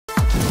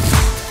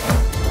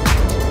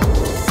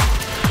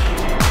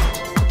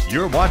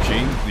You're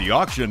watching the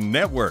Auction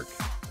Network.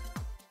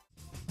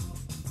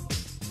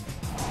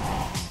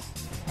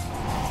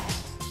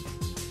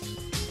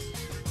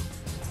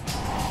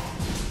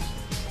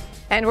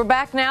 And we're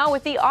back now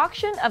with the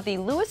auction of the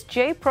Louis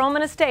J.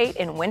 Pearlman Estate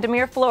in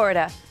Windermere,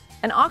 Florida.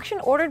 An auction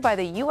ordered by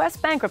the U.S.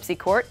 Bankruptcy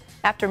Court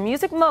after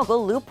music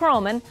mogul Lou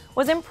Pearlman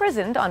was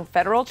imprisoned on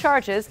federal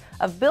charges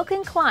of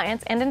bilking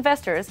clients and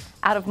investors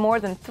out of more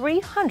than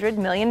 $300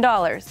 million.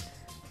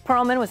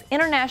 Pearlman was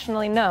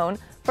internationally known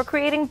for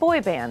creating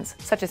boy bands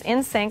such as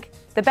NSYNC,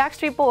 the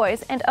Backstreet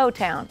Boys, and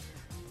O-Town.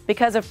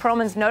 Because of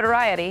Pearlman's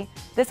notoriety,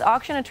 this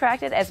auction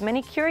attracted as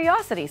many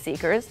curiosity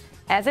seekers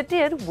as it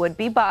did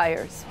would-be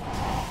buyers.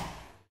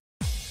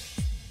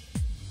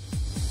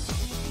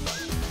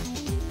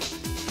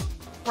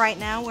 Right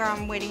now, where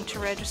I'm waiting to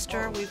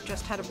register, we've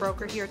just had a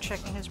broker here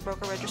checking his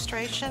broker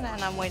registration,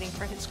 and I'm waiting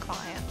for his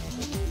client.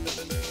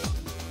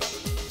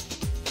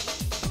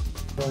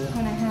 I'm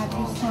going to have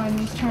you sign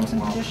these terms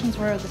and conditions,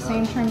 where are the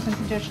same terms and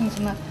conditions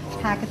in the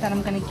packet that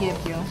I'm going to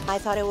give you. I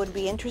thought it would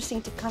be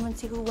interesting to come and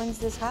see who wins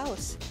this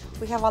house.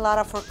 We have a lot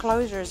of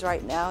foreclosures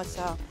right now,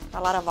 so a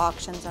lot of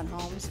auctions on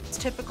homes. It's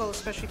typical,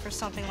 especially for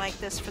something like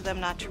this, for them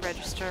not to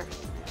register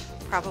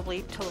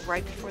probably till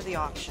right before the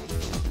auction.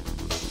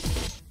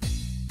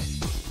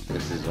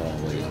 This is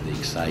always the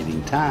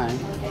exciting time.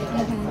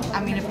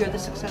 I mean, if you're the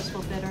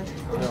successful bidder,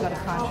 you've got a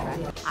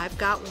contract. I've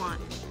got one.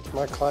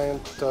 My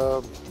client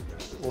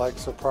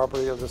likes a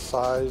property of this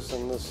size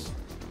and this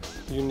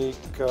unique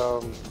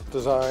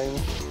design.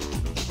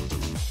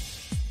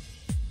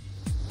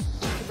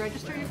 To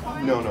register your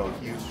client? No,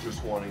 he was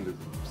just wanting to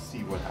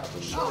see what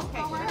happens. Oh,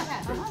 okay, go right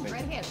ahead.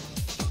 Right ahead.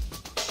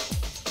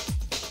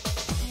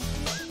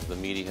 The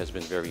media has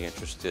been very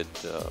interested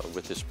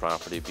with this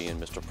property being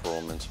Mr.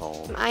 Pearlman's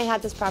home. I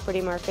had this property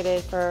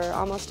marketed for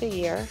almost a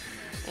year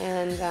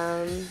and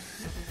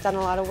done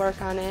a lot of work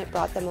on it,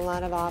 brought them a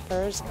lot of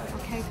offers.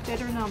 Okay,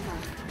 bidder number.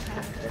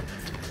 Okay.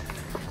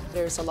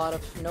 There's a lot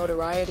of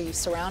notoriety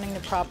surrounding the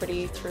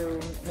property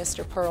through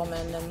Mr.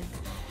 Pearlman and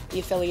the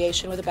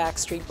affiliation with the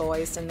Backstreet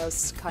Boys and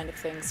those kind of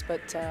things, but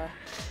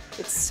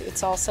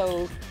it's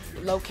also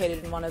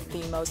located in one of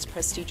the most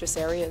prestigious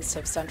areas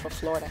of Central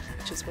Florida,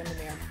 which is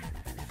Windermere.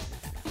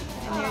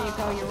 And there you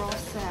go, you're all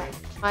set.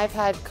 I've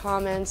had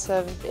comments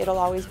of it'll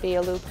always be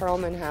a Lou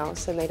Pearlman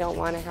house, and they don't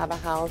want to have a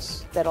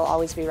house that'll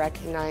always be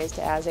recognized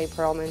as a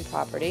Pearlman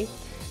property.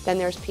 Then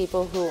there's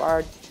people who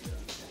are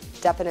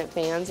definite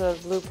fans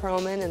of Lou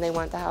Pearlman, and they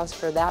want the house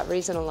for that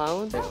reason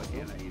alone.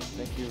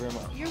 Thank you very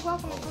much. You're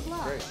welcome. Good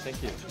luck. Great,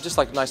 thank you. Just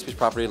like a nice piece of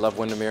property, love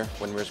Windermere.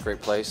 Windermere's a great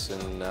place,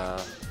 and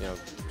you know,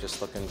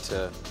 just looking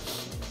to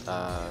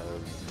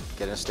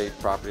get an estate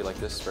property like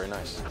this, very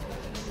nice.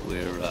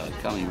 We're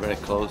coming very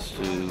close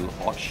to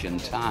auction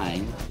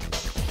time.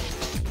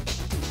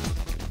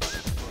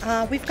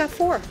 We've got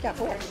four. Yeah,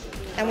 four.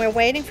 And we're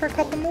waiting for a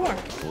couple more.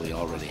 We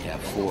already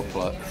have four,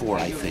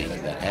 I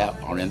think,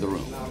 that are in the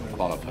room,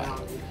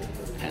 qualified.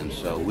 And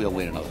so we'll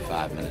wait another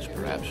 5 minutes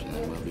perhaps, and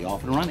then we'll be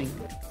off and running.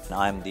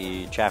 I'm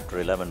the Chapter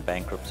 11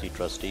 bankruptcy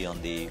trustee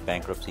on the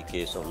bankruptcy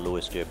case of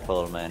Louis J.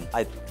 Pearlman.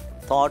 I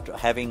thought,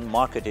 having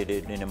marketed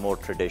it in a more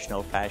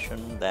traditional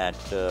fashion, that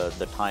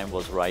the time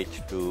was right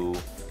to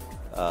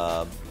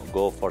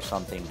go for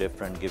something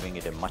different, giving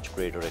it a much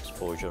greater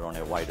exposure on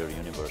a wider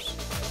universe.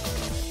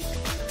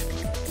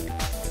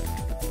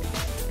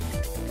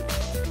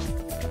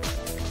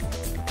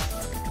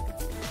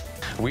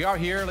 We are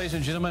here, ladies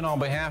and gentlemen, on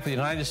behalf of the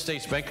United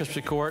States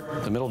Bankruptcy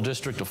Court, the Middle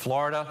District of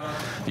Florida,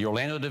 the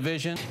Orlando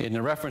Division,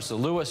 in reference to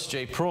Louis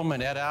J.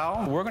 Pearlman et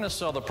al. We're going to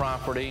sell the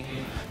property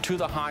to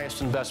the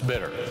highest and best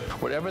bidder.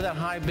 Whatever that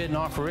high bid and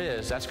offer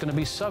is, that's going to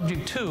be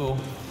subject to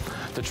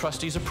the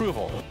trustee's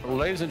approval.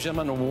 Ladies and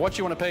gentlemen, what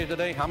you want to pay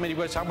today? How many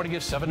gets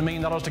 $7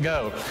 million to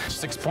go?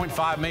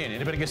 $6.5 million.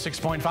 Anybody get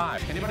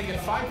 6.5? Anybody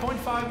get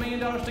 $5.5 million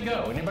to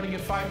go? Anybody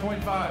get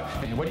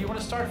 5.5? And where do you want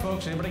to start,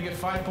 folks? Anybody get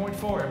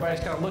 5.4?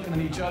 Everybody's kind of looking at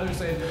each other and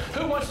saying,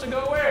 who wants to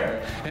go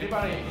where?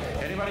 Anybody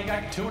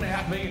got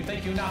 $2.5 million?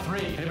 Thank you, now 3.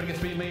 Anybody get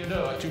 $3 million?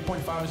 No,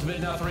 2.5 is the bid,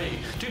 now 3.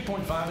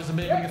 2.5 is the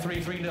bid, we get 3,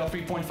 no,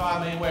 3.5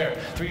 million where?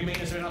 3 million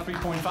is there, now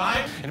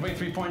 3.5? Anybody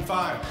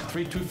 3.5?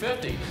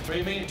 3,250.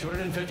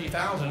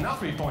 3,250,000, now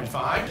 3.5.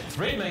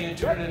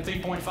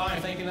 3,203.5,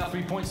 thank you, now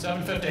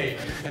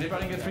 3.750.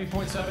 Anybody get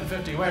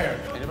 3.750 where?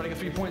 Anybody get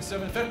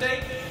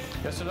 3.750?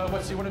 Yes or no?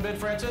 What's you want to bid,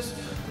 Francis?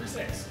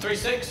 3.6.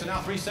 3.6, and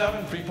now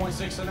 3.7.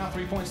 3.6, and now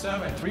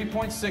 3.7.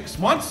 3.6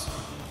 once.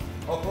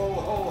 Ho, ho,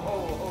 ho,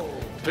 ho, ho.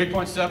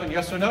 3.7,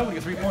 yes or no? We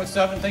get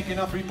 3.7, thank you,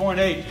 now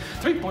 3.8.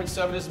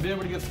 3.7 is the bid,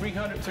 we get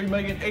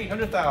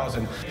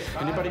 3,800,000.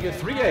 Anybody get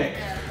 3.8?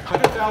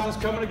 100,000's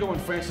coming and going,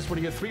 Francis. What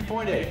do you get? 3.8.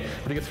 What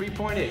do you get?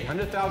 3.8.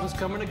 100,000's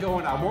coming and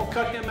going. I won't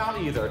cut him out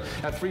either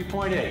at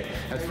 3.8.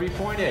 At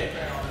 3.8.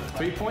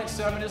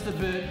 3.7 is the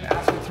bid,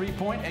 asking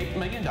 $3.8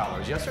 million.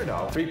 Yes or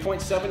no?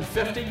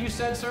 3.750, you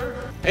said, sir?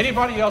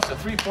 Anybody else at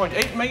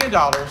 $3.8 million?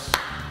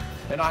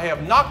 And I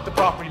have knocked the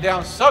property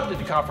down subject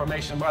to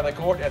confirmation by the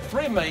court at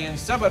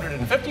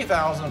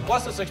 $3,750,000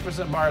 plus a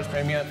 6% buyer's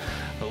premium.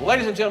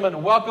 Ladies and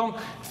gentlemen, welcome.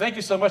 Thank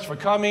you so much for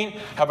coming.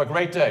 Have a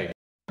great day.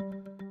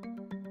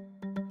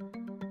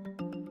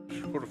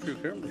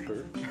 camera,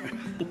 sir.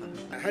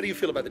 How do you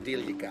feel about the deal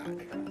you got?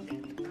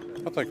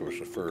 I think it was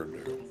a fair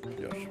deal,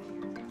 yes.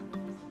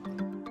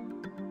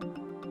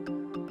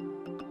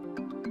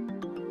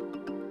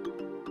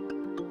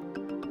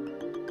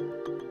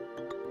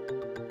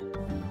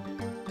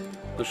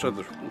 They said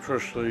the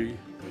trustee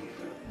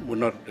would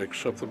not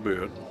accept the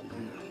bid.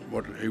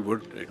 What he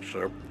would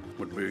accept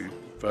would be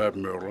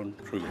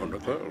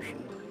 $5,200,000.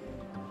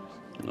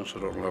 And I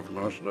said, I'll have a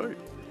nice day.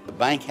 The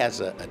bank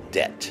has a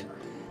debt,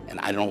 and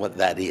I don't know what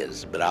that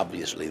is, but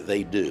obviously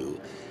they do.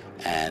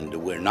 And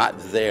we're not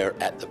there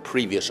at the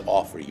previous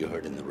offer you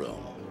heard in the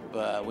room.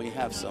 We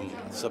have some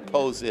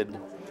supposed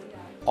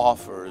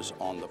offers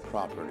on the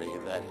property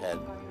that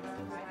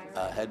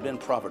had been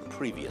proffered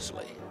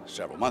previously,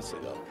 several months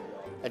ago,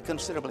 at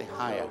considerably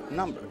higher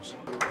numbers.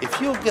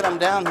 If you'll get them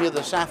down here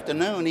this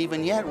afternoon,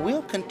 even yet,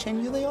 we'll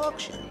continue the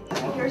auction.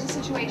 Here's the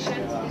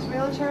situation. His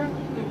realtor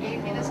who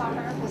gave me this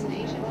offer was an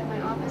agent in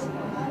my office and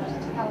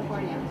moved to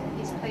California.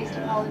 He's placed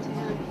a call into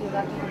him. He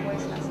left him a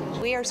voice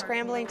message. We are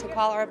scrambling to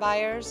call our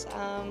buyers.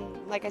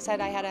 Like I said,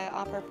 I had an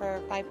offer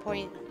for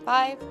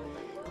 5.5.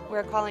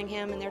 We're calling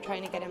him and they're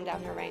trying to get him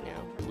down here right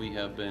now. We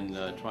have been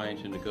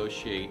trying to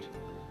negotiate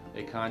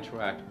a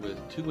contract with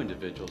two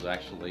individuals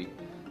actually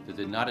that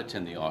did not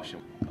attend the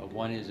auction.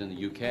 One is in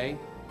the UK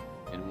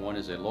and one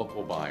is a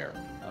local buyer.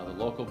 The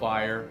local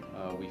buyer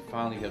we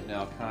finally have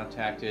now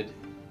contacted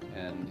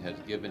and has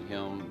given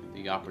him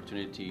the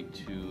opportunity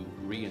to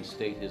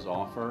reinstate his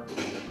offer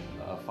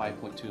of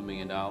 $5.2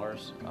 million.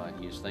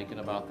 He is thinking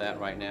about that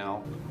right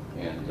now,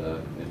 and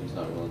he's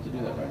not willing to do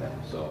that right now.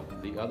 So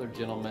the other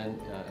gentleman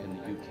in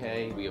the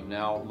UK, we have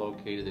now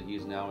located that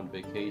he's now on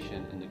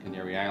vacation in the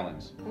Canary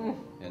Islands.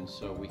 And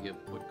so we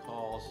have put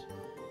calls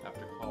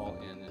after call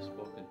in and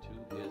spoken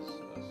to his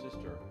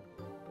sister,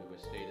 who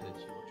has stated that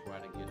she will try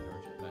to get an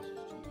urgent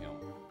message to him.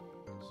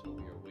 And so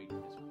we are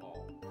waiting his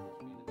call. The time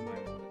limit is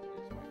right now.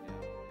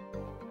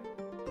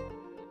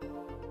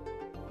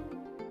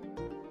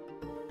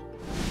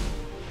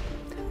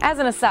 As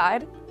an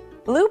aside,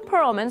 Lou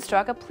Pearlman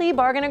struck a plea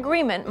bargain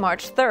agreement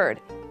March 3rd,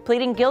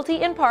 pleading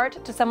guilty in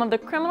part to some of the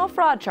criminal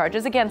fraud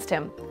charges against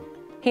him.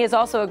 He has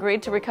also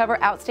agreed to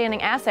recover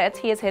outstanding assets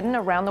he has hidden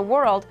around the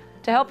world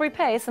to help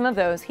repay some of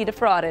those he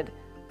defrauded.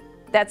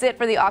 That's it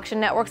for the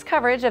Auction Network's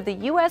coverage of the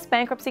U.S.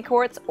 Bankruptcy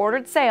Court's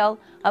ordered sale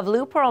of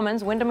Lou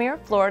Pearlman's Windermere,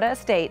 Florida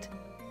estate.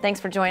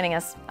 Thanks for joining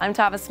us. I'm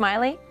Tava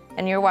Smiley,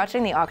 and you're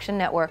watching the Auction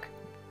Network.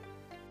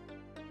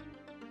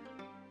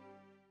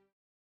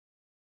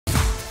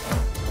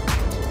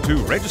 To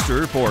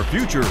register for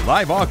future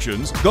live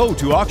auctions, go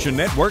to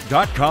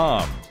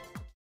auctionnetwork.com.